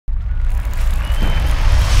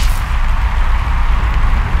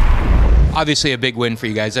Obviously a big win for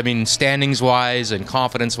you guys. I mean, standings-wise and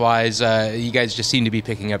confidence-wise, you guys just seem to be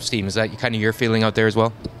picking up steam. Is that kind of your feeling out there as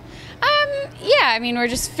well? Yeah, I mean, we're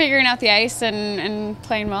just figuring out the ice and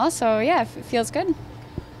playing well, so yeah, it feels good.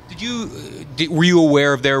 Were you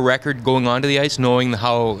aware of their record going onto the ice, knowing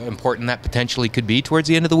how important that potentially could be towards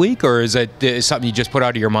the end of the week, or is it something you just put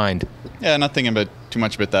out of your mind? Yeah, not thinking too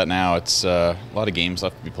much about that now. It's a lot of games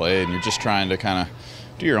left to be played, and you're just trying to kind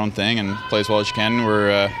of do your own thing and play as well as you can.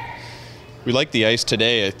 We like the ice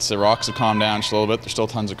today. The rocks have calmed down just a little bit. There's still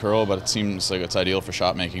tons of curl, but it seems like it's ideal for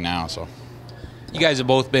shot making now. So. You guys have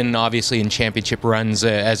both been obviously in championship runs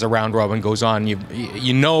as a round robin goes on.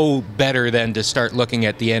 You know better than to start looking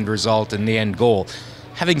at the end result and the end goal.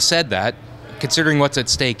 Having said that, considering what's at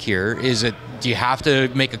stake here, do you have to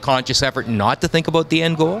make a conscious effort not to think about the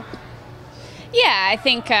end goal? Yeah, I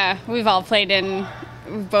think we've both played in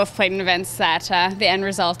events that the end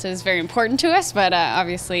result is very important to us, but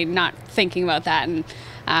obviously not thinking about that.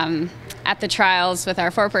 And at the trials with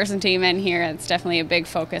our 4-person team in here, it's definitely a big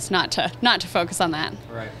focus not to focus on that.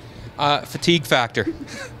 Right. Fatigue factor.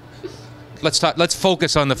 Let's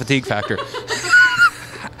focus on the fatigue factor.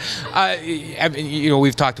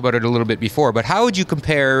 We've talked about it a little bit before, but how would you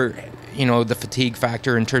compare, the fatigue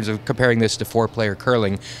factor in terms of comparing this to 4-player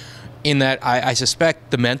curling? In that I suspect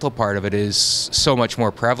the mental part of it is so much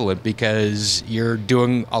more prevalent because you're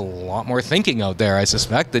doing a lot more thinking out there, I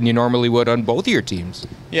suspect, than you normally would on both of your teams.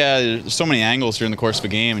 Yeah, there's so many angles during the course of a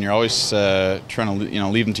game, and you're always trying to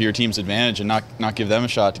leave them to your team's advantage and not give them a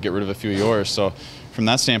shot to get rid of a few of yours. So from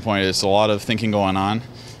that standpoint, it's a lot of thinking going on,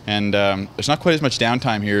 and there's not quite as much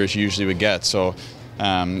downtime here as you usually would get. So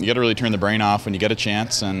you got to really turn the brain off when you get a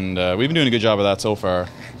chance, and we've been doing a good job of that so far.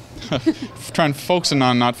 Trying focusing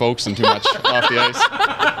on not focusing too much off the ice.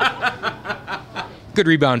 Good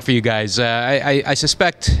rebound for you guys. I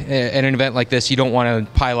suspect at an event like this, you don't want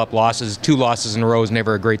to pile up losses. 2 losses in a row is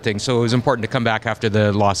never a great thing, so it was important to come back after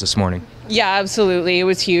the loss this morning. Yeah, absolutely. It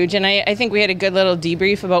was huge, and I think we had a good little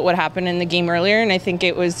debrief about what happened in the game earlier, and I think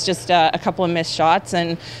it was just a couple of missed shots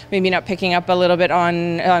and maybe not picking up a little bit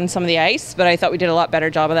on some of the ice, but I thought we did a lot better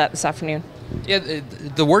job of that this afternoon. Yeah,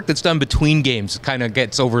 the work that's done between games kind of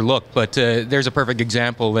gets overlooked, but there's a perfect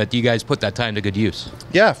example that you guys put that time to good use.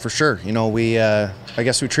 Yeah, for sure. I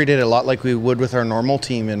guess we treated it a lot like we would with our normal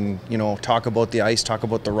team, and talk about the ice, talk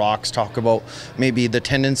about the rocks, talk about maybe the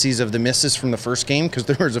tendencies of the misses from the first game, because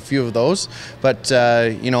there was a few of those. But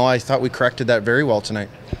I thought we corrected that very well tonight.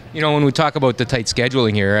 When we talk about the tight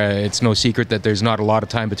scheduling here, it's no secret that there's not a lot of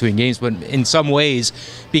time between games, but in some ways,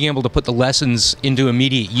 being able to put the lessons into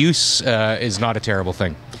immediate use is not a terrible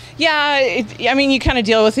thing. Yeah, you kind of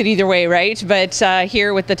deal with it either way, right? But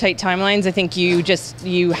here with the tight timelines, I think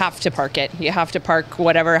you have to park it. You have to park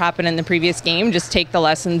whatever happened in the previous game, just take the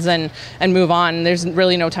lessons and move on. There's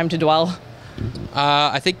really no time to dwell.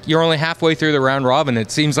 I think you're only halfway through the round robin.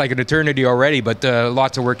 It seems like an eternity already, but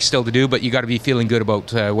lots of work still to do. But you got to be feeling good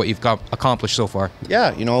about what you've accomplished so far.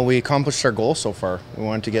 Yeah, we accomplished our goal so far. We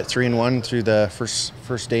wanted to get 3-1 through the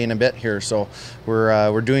first day and a bit here, so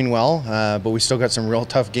we're doing well. But we still got some real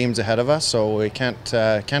tough games ahead of us, so we can't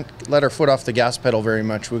let our foot off the gas pedal very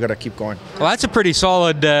much. We got to keep going. Well, that's a pretty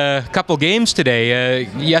solid couple games today.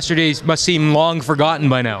 Yesterday's must seem long forgotten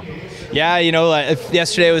by now. Yeah,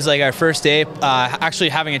 yesterday was like our first day actually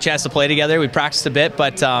having a chance to play together. We practiced a bit,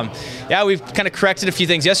 but yeah, we've kind of corrected a few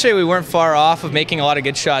things. Yesterday we weren't far off of making a lot of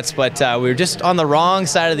good shots, but we were just on the wrong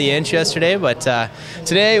side of the inch yesterday. But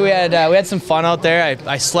today we had some fun out there.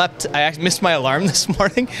 I slept. I missed my alarm this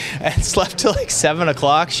morning and slept till like 7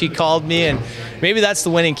 o'clock. She called me, and maybe that's the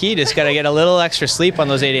winning key. Just got to get a little extra sleep on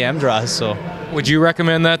those 8 a.m. draws. So. Would you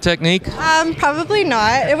recommend that technique? Probably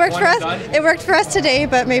not. It worked for us. It worked for us today,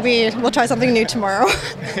 but maybe we'll try something new tomorrow.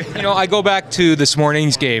 I go back to this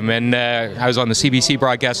morning's game, and I was on the CBC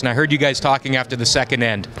broadcast, and I heard you guys talking after the second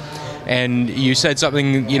end. And you said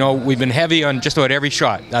something, we've been heavy on just about every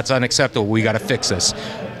shot. That's unacceptable. We got to fix this.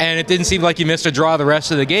 And it didn't seem like you missed a draw the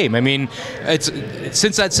rest of the game. I mean, it's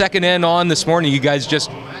since that second end on this morning, you guys just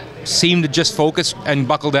seem to just focus and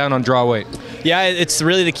buckle down on draw weight. Yeah, it's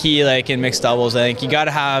really the key, like in mixed doubles. I think you got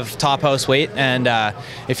to have top house weight, and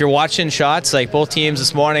if you're watching shots, like both teams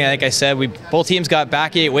this morning, I think I said both teams got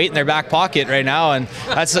back 8 weight in their back pocket right now, and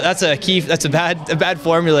that's a key. That's a bad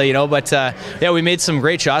formula, But yeah, we made some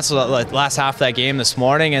great shots the last half of that game this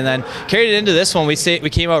morning, and then carried it into this one. We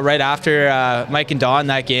came out right after Mike and Don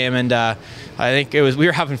that game, and I think we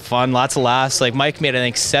were having fun, lots of laughs. Like Mike made, I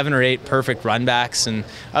think, 7 or 8 perfect runbacks, and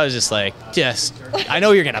I was just like, I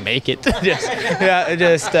know you're gonna make it. And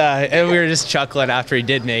we were just chuckling after he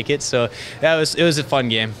did make it. So yeah, it was a fun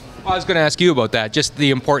game. Well, I was going to ask you about that, just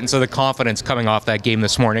the importance of the confidence coming off that game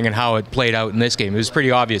this morning and how it played out in this game. It was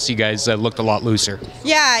pretty obvious you guys looked a lot looser.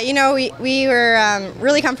 Yeah, we were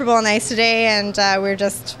really comfortable on the ice today, and we were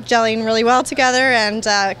just gelling really well together and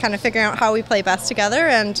kind of figuring out how we play best together,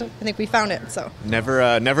 and I think we found it. So never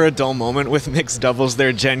a dull moment with mixed doubles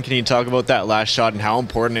there. Jen, can you talk about that last shot and how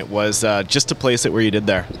important it was just to place it where you did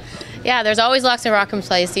there? Yeah, there's always lots of rock and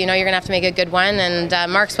play, so you're going to have to make a good one,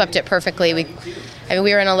 and Mark swept it perfectly.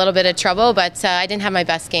 We were in a little bit of trouble, but I didn't have my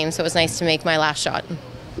best game, so it was nice to make my last shot.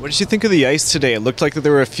 What did you think of the ice today? It looked like that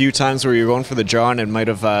there were a few times where you were going for the draw and it might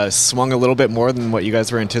have swung a little bit more than what you guys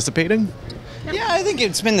were anticipating. Yeah, I think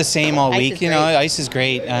it's been the same all week. Ice is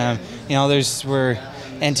great. We're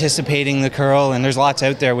anticipating the curl, and there's lots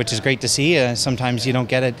out there, which is great to see. Sometimes you don't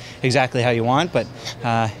get it exactly how you want, but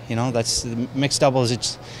that's mixed doubles.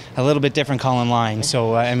 It's a little bit different calling line.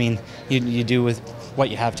 So you do with what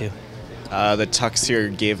you have to. The Tucks here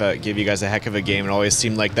gave you guys a heck of a game. It always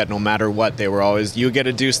seemed like that no matter what, they were always, you get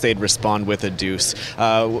a deuce, they'd respond with a deuce.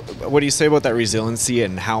 What do you say about that resiliency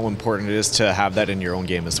and how important it is to have that in your own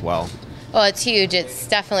game as well? Well, it's huge. It's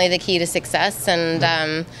definitely the key to success,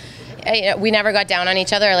 and we never got down on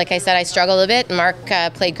each other. Like I said, I struggled a bit. Mark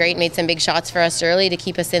played great, made some big shots for us early to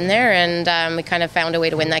keep us in there, and we kind of found a way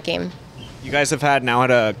to win that game. You guys have had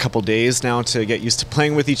a couple days now to get used to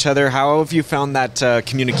playing with each other. How have you found that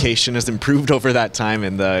communication has improved over that time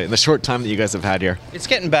in the short time that you guys have had here? It's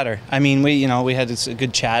getting better. I mean, we had a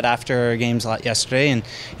good chat after our games yesterday, and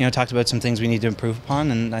talked about some things we need to improve upon.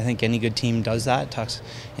 And I think any good team does that. Talks,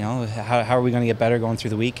 how are we going to get better going through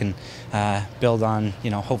the week and build on,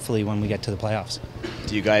 hopefully when we get to the playoffs.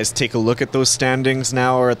 Do you guys take a look at those standings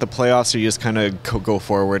now or at the playoffs, or you just kind of go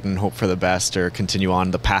forward and hope for the best or continue on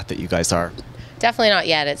the path that you guys are? Definitely not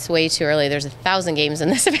yet. It's way too early. There's 1,000 games in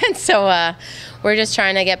this event, so we're just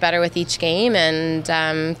trying to get better with each game and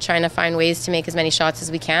trying to find ways to make as many shots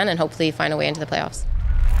as we can and hopefully find a way into the playoffs.